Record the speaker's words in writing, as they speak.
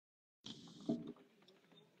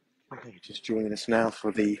You're just joining us now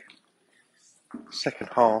for the second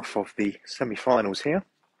half of the semi-finals here.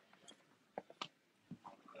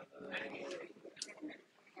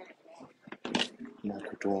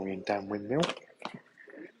 Michael Dorian, Dan Windmill.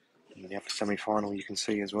 In the other semi-final you can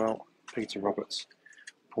see as well, Peter Roberts,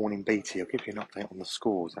 Pauline Beattie. I'll give you an update on the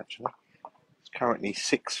scores actually. It's currently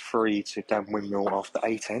 6-3 to Dan Windmill after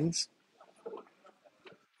 8 ends.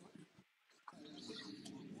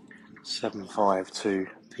 7-5 to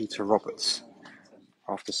Peter Roberts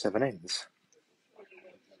after 7 ends.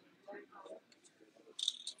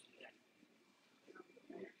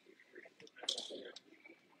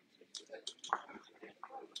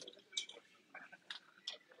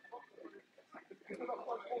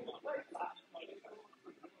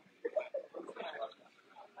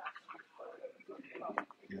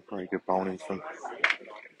 Very good bowling from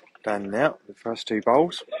Dan now, the first 2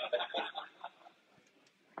 bowls.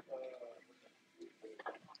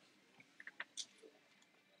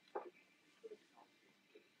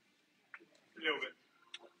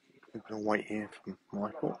 We're going to wait here from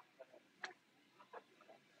Michael.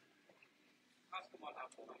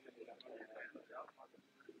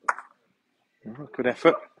 Good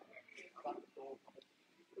effort.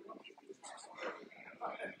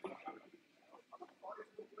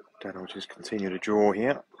 Dan will just continue to draw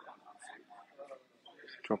here.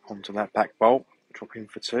 Drop onto that back bowl. Drop in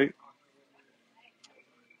for 2.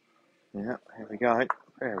 Yeah, here we go.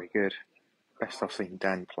 Very good. Best I've seen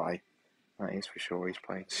Dan play. That is for sure. He's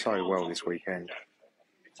played so well this weekend.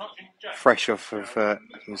 Fresh off of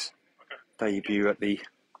his debut at the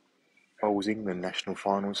Bowls England National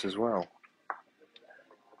Finals as well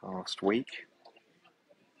last week.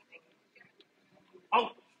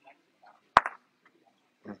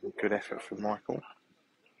 Good effort from Michael.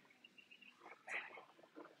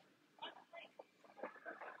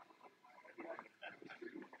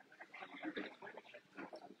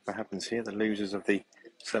 What happens here? The losers of the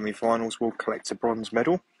semi-finals will collect a bronze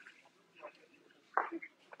medal.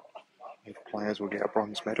 The players will get a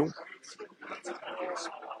bronze medal.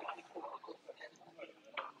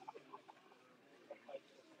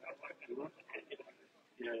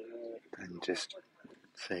 And just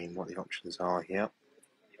seeing what the options are here.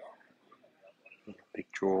 Big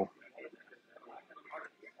draw.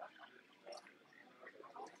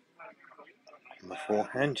 On the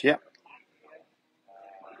forehand, yep.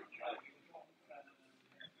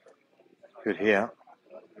 Good here.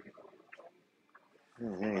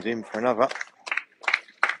 Oh, yeah, he's in for another.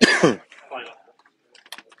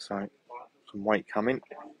 So, some weight coming.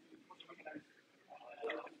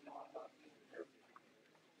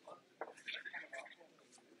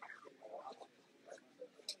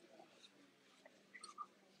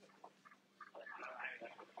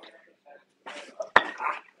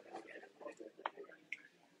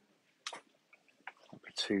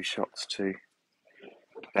 Two shots to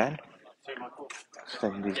Dan.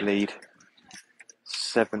 Extend his lead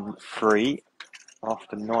 7-3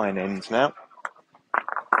 after 9 ends now.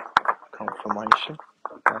 Confirmation.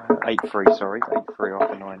 8-3, sorry. 8-3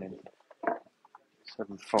 after 9 ends.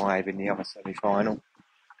 7-5 in the other semi-final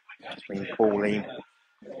between Pauline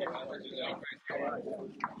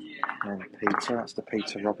and Peter. That's the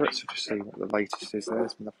Peter Roberts. We'll just see what the latest is there.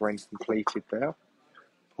 There's another end completed there.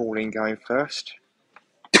 Pauline going first.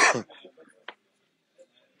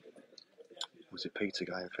 Was it Peter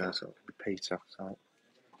going first? It would be Peter. So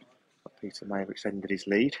Peter may have extended his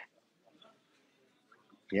lead.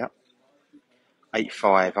 Yep.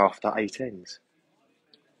 8-5 after 8 ends.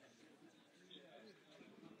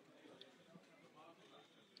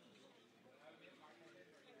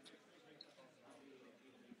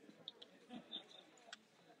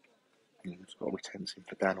 It's got to be tempting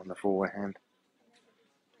for Dan on the forehand.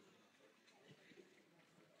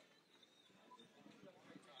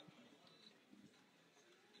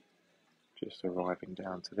 Just arriving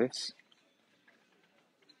down to this.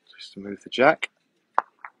 Just to move the jack.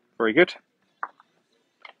 Very good.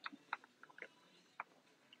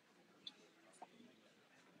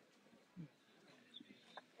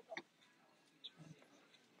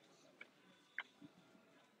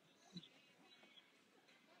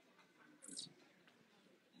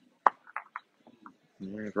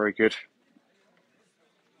 Yeah, very good.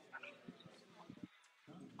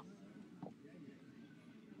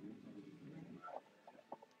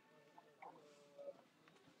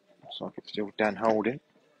 Looks like it's still Dan holding.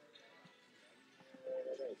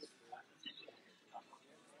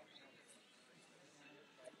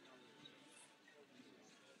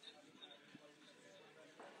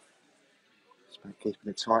 Just keeping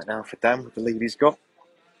it tight now for Dan with the lead he's got.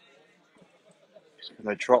 Just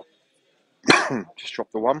going to drop. Just drop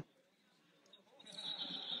the 1.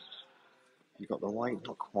 You got the weight,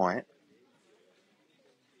 not quite.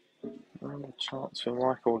 And a chance for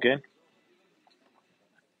Michael again.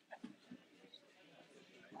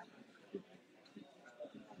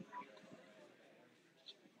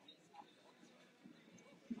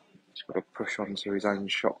 He's got to push onto his own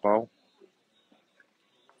shot bowl.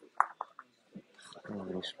 Oh,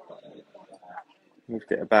 he's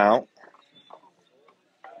moved it about.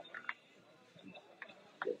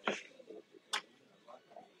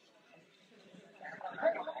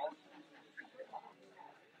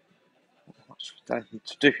 What's Dan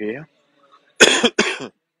to do here?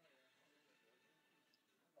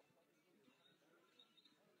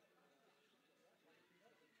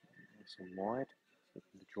 Some wide.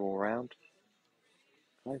 Looking to draw around.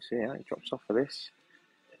 Close here. He drops off for this.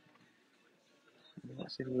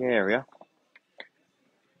 That's in the area.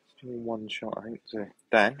 Still one shot, I think, to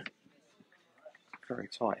Dan. Very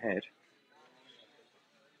tight head.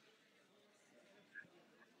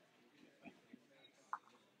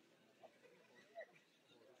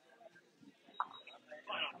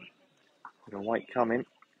 Got a weight coming.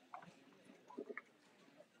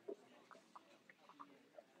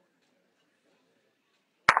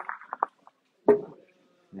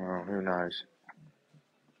 Well, who knows?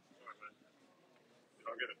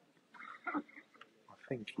 I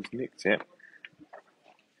think he's nicked it.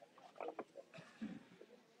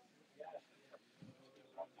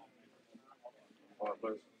 Oh,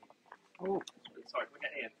 sorry, can we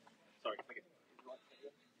get Ian? Sorry, can we get...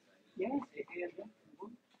 Yes, Ian.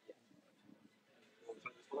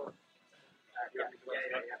 Yeah.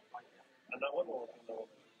 And that one or another one?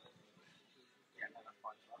 Yeah, no, that's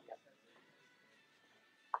fine.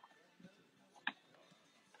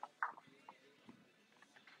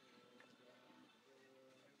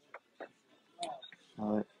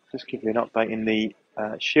 Just give you an update in the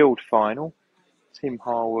Shield final. Tim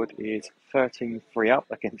Harwood is 13-3 up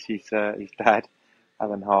against his dad,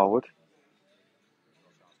 Alan Harwood.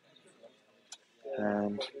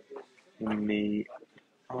 And in the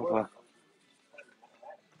other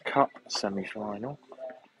Cup semi-final,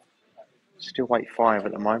 still weight 5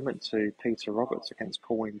 at the moment to Peter Roberts against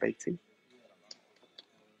Pauline Beattie.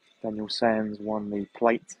 Daniel Sands won the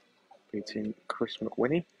plate, beating Chris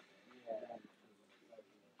McWhinney.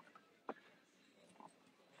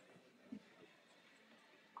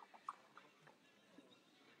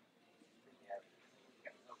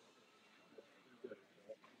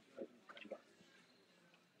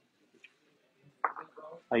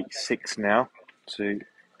 Eight 6 now to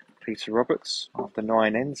Peter Roberts after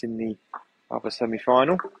 9 ends in the other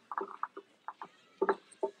semi-final.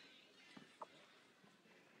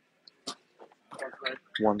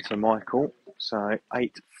 One to Michael, so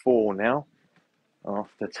 8-4 now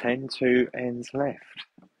after 10, 2 ends left.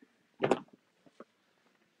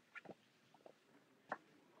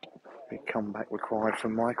 Big comeback required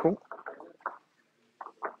from Michael.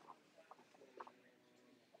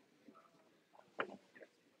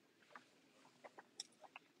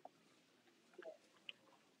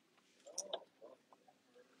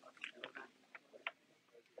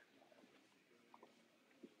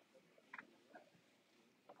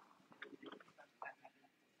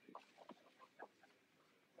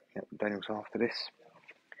 Yep, Daniel's after this.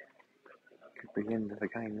 Could be the end of the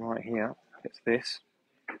game right here. It's this.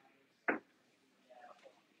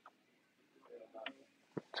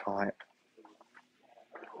 Tight.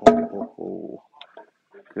 Oh.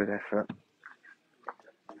 Good effort.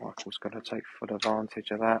 Michael's going to take full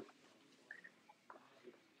advantage of that.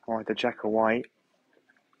 Hide the jack away.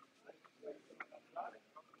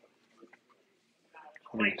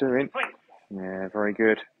 What are you doing? Yeah, very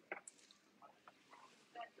good.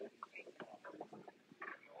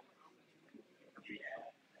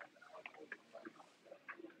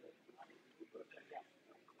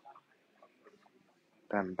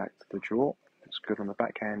 Dan back to the draw. It's good on the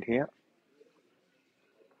backhand here.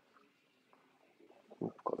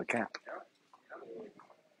 Ooh, got the gap.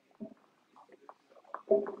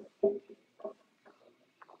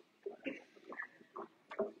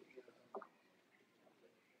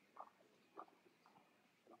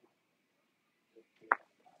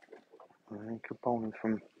 Good bowling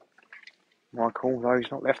from Michael, though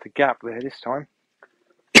he's not left a gap there this time.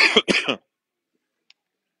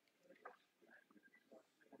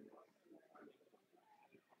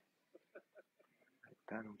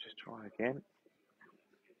 Dan will just try again.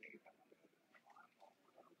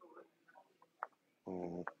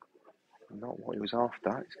 Oh, not what he was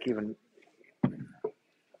after. It's given a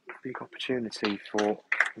big opportunity for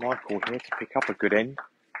Michael here to pick up a good end.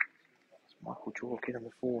 Michael draw again on the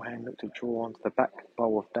forehand, looked to draw onto the back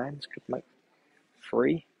bowl of Dan's, could make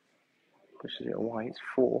 3. Pushes it away. It's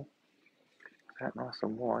 4. That nice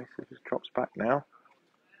and wide. So it just drops back now.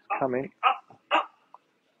 It's coming.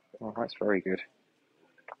 Oh, that's very good.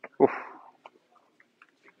 Oof.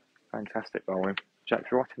 Fantastic bowling.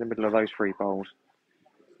 Jack's right in the middle of those 3 bowls.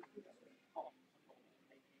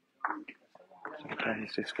 So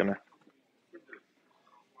Dan's just going to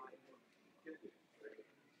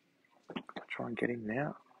try and get in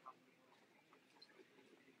now.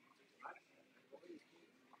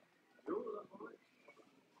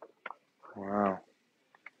 Wow.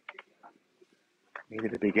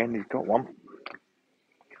 Needed a big end. He's got one.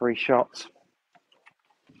 3 shots.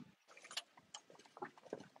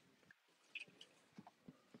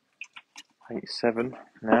 8-7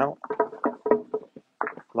 now.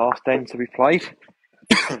 Last end to be played.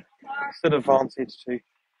 Still advantage to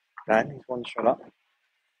Dan. He's 1 shot up.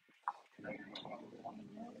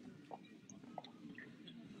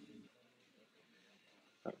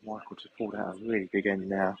 But Michael just pulled out a really big end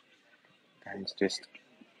now. Dan's just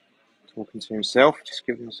talking to himself, just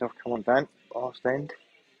giving himself, come on Dan, last end.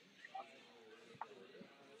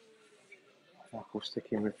 Michael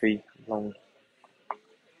sticking with the long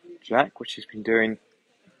Jack, which he's been doing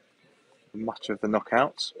much of the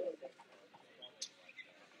knockouts.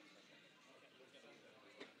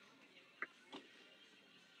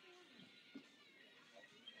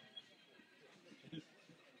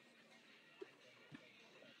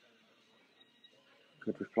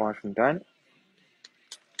 Good reply from Dan.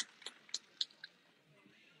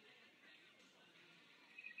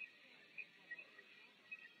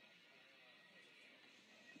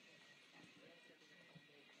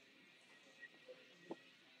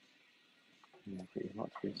 I think he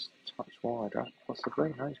might be a touch wider,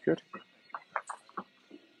 possibly. No, he's good.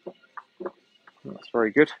 That's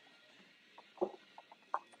very good.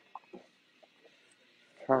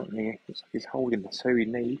 Currently, he's holding the 2 he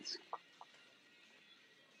needs.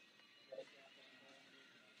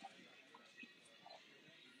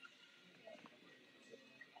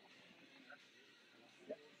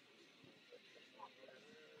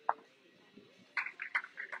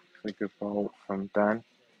 A good bowl from Dan.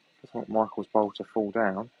 Doesn't want Michael's bowl to fall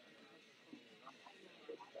down.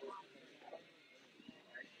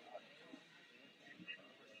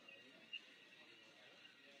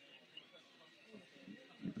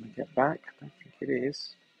 Get back. I don't think it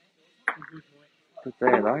is. Good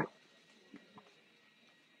there though.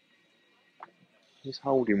 He's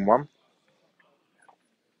holding one.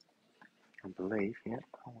 I believe, yeah,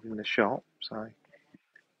 holding the shot. So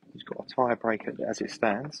he's got a tiebreaker as it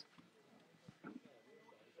stands.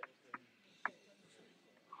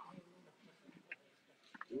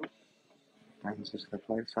 Dan's just going to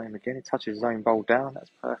play the same again. He touches his own bowl down.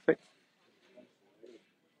 That's perfect.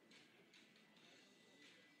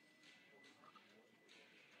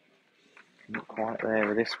 Not quite there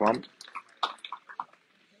with this one.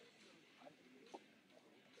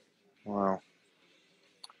 Wow.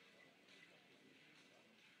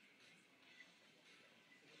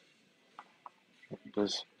 What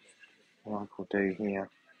does Michael do here?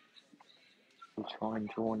 He'll try and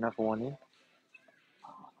draw another one in.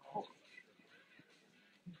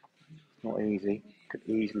 Not easy. Could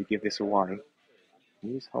easily give this away.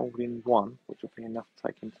 He's holding one, which will be enough to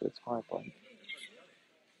take him to the tie break.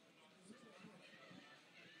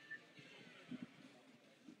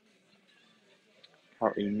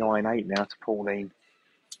 Currently 9-8 now to Pauline.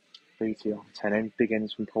 BT on 10 end. Big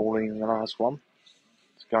ends from Pauline in the last one.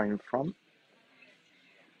 It's going in front.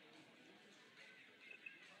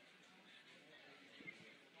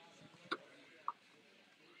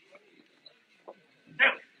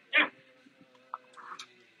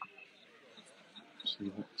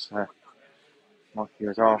 See what Mikey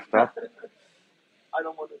was after. I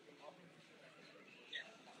don't want to.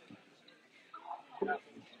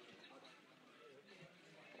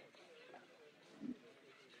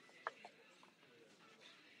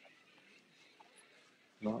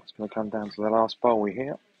 Well, it's going to come down to the last bowl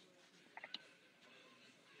here.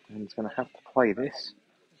 And he's going to have to play this.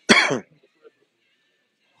 I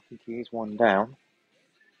think he is 1 down.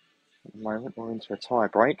 At the moment, we're into a tie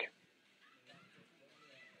break.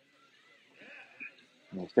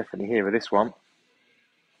 And he's definitely here with this one.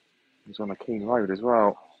 He's on a keen road as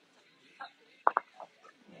well.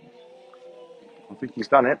 I think he's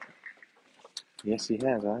done it. Yes, he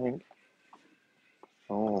has, I think.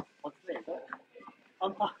 Oh.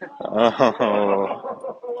 Oh.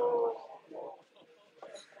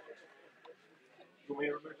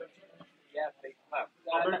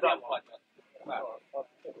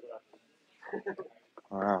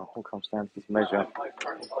 Wow, all comes down to this measure.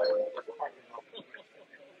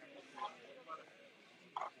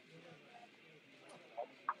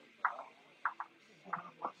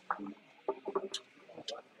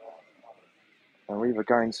 So we're either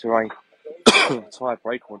going to a tie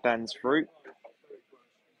break or Dan's through.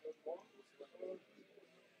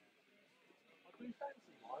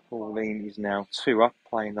 Pauline is now 2 up,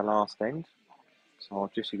 playing the last end. So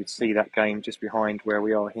you can see that game just behind where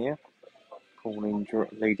we are here. Pauline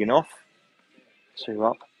leading off, 2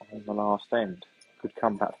 up on the last end. Good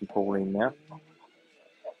comeback from Pauline now.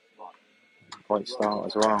 Great start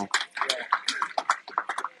as well.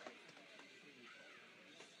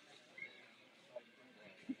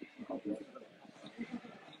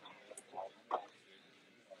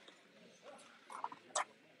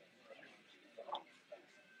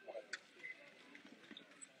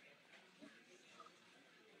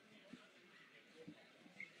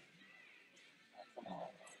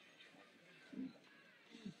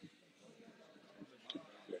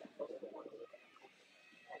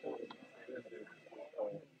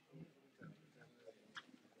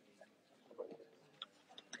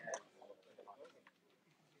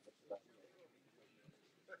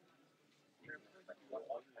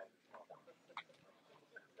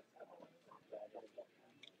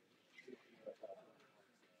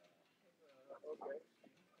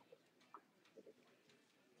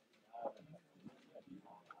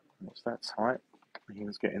 What's that tight? He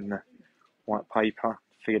was getting the white paper,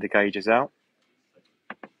 feeder gauges out.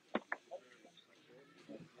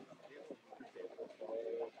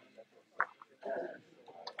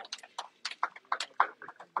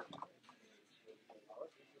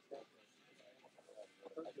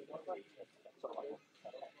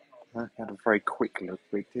 I had a very quick look.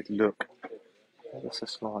 We did look just a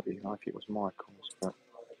slightly like it was Michael's, but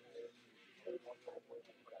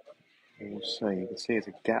you'll see. You can see there's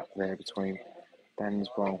a gap there between Dan's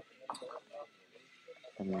bowl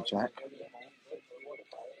and the jack.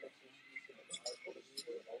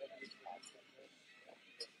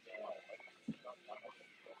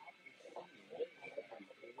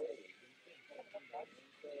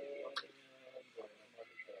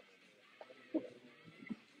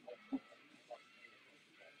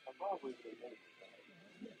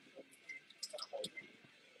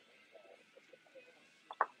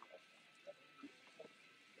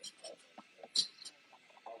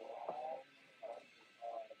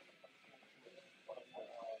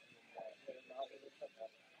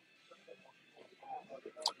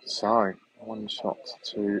 So, 1 shot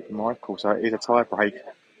to Michael. So it is a tie break.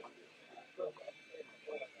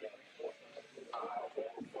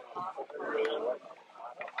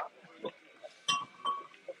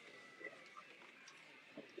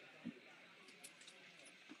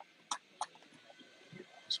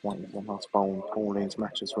 Just waiting for the last bowl in Pauline's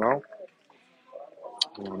match as well.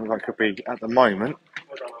 That could be, at the moment,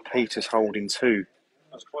 Peter's holding 2.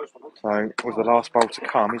 So with the last bowl to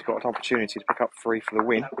come, he's got an opportunity to pick up 3 for the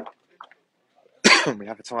win. We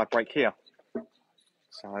have a tie break here.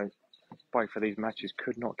 So both of these matches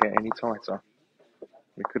could not get any tighter.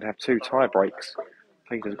 We could have 2 tie breaks.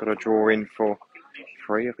 Peter's got to draw in for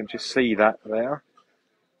 3. I can just see that there.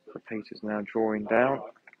 But Peter's now drawing down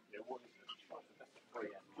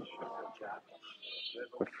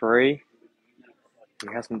for 3.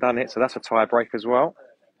 He hasn't done it, so that's a tie break as well.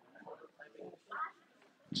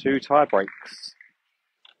 2 tie breaks.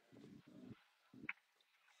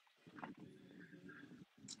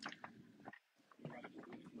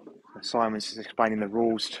 Simon's is explaining the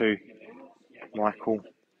rules to Michael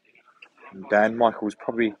and Dan. Michael's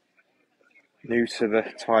probably new to the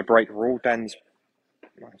tie break rule. Dan's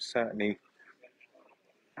certainly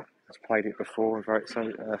has played it before and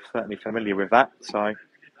certainly familiar with that. So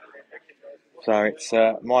it's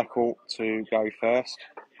Michael to go first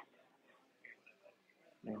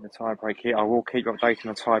in the tie break here. I will keep updating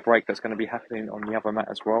the tie break that's going to be happening on the other mat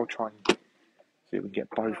as well. Try and see if we can get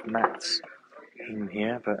both mats in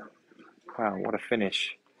here. But wow, what a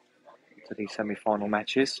finish to these semi-final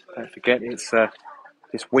matches. Don't forget, it's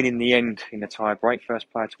just winning the end in the tie break.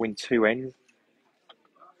 First player to win 2 ends.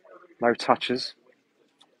 No touches.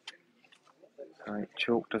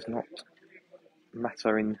 Chalk does not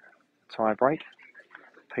matter in tie break.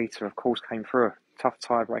 Peter, of course, came through a tough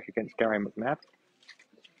tie break against Gary McNabb.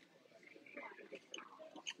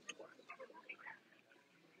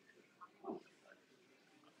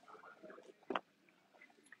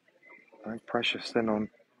 No pressure then on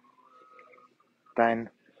Dan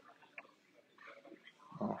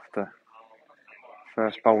after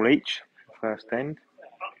first bowl each, first end.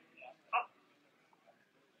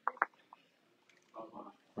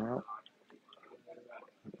 Well,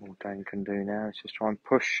 all Dan can do now is just try and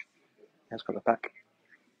push. He has got the back.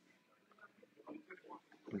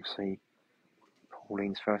 You can see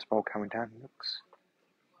Pauline's first bowl coming down. Looks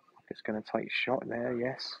like it's going to take a shot there,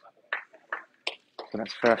 yes. So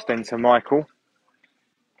that's first end to Michael.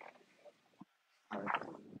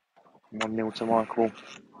 1-0 to Michael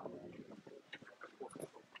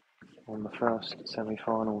on the first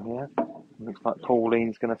semi-final here. Looks like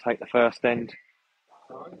Pauline's going to take the first end.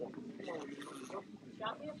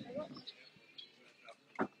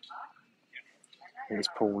 It's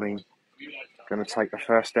Pauline going to take the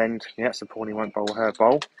first end. Yeah, so Pauline won't bowl her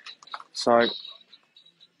bowl. So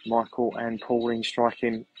Michael and Pauline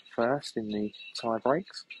striking first in the tie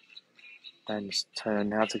breaks. Dan's turn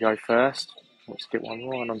now to go first. Let's get one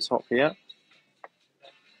right on top here.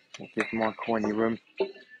 We'll give Michael any room.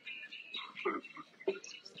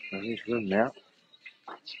 There is room now.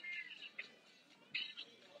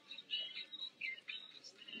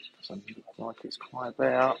 Doesn't look like it's quite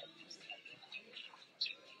there.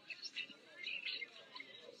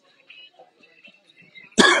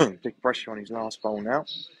 Big pressure on his last bowl now.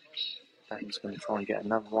 Dan's going to try and get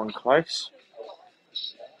another one close.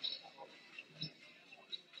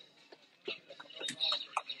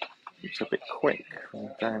 It's a bit quick from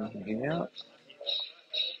Dan here.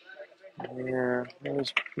 Yeah,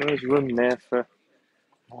 there's room there for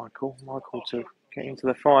Michael to get into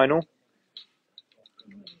the final.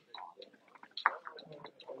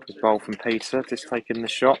 Good bowl from Peter, just taking the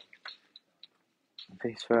shot.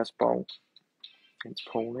 His first bowl against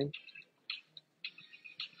Pauline.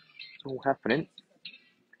 It's all happening.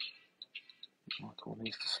 Michael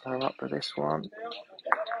needs to slow up for this one.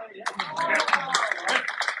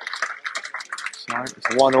 So it's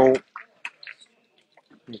 1-1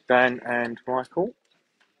 with Dan and Michael.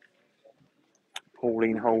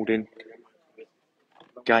 Pauline holding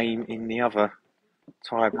game in the other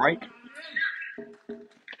tie break.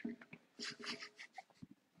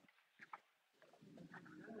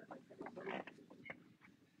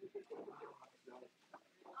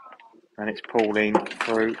 And it's Pauline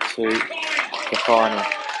through to the final.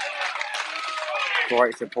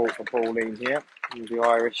 Great support for Pauline here. And the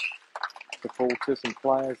Irish supporters and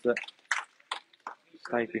players that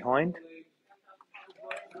stayed behind.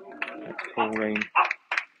 That's Pauline.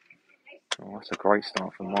 Oh, that's a great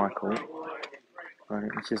start from Michael.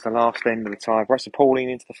 And this is the last end of the tie break. So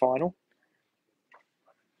Pauline into the final.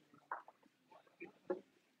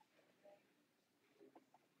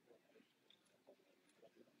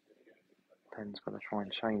 Ben's got to try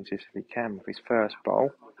and change this if he can with his first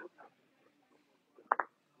bowl.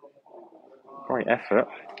 Great effort.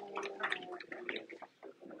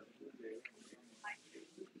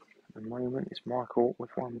 At the moment, it's Michael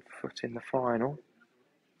with 1 foot in the final.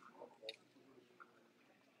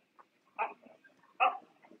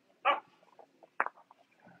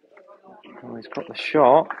 Oh, he's got the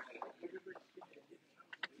shot.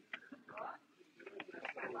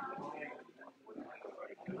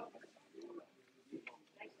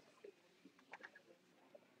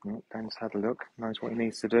 Oh, Dan's had a look, knows what he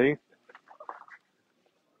needs to do.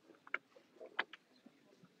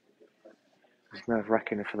 It's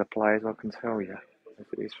nerve-wracking for the players, I can tell you, as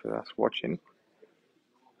it is for us watching.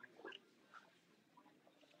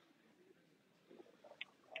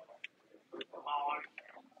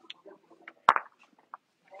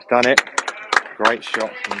 He's done it. Great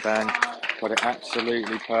shot from Dan. Got it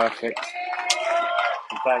absolutely perfect.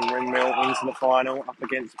 And Dan Windmill into the final up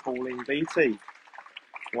against Pauline Beattie.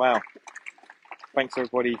 Wow. Thanks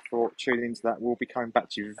everybody for tuning into that. We'll be coming back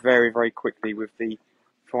to you very, very quickly with the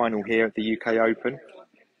final here at the UK Open.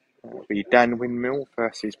 It'll be Dan Windmill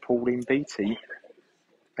versus Pauline Beattie.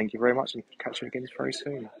 Thank you very much and catch you again very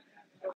soon.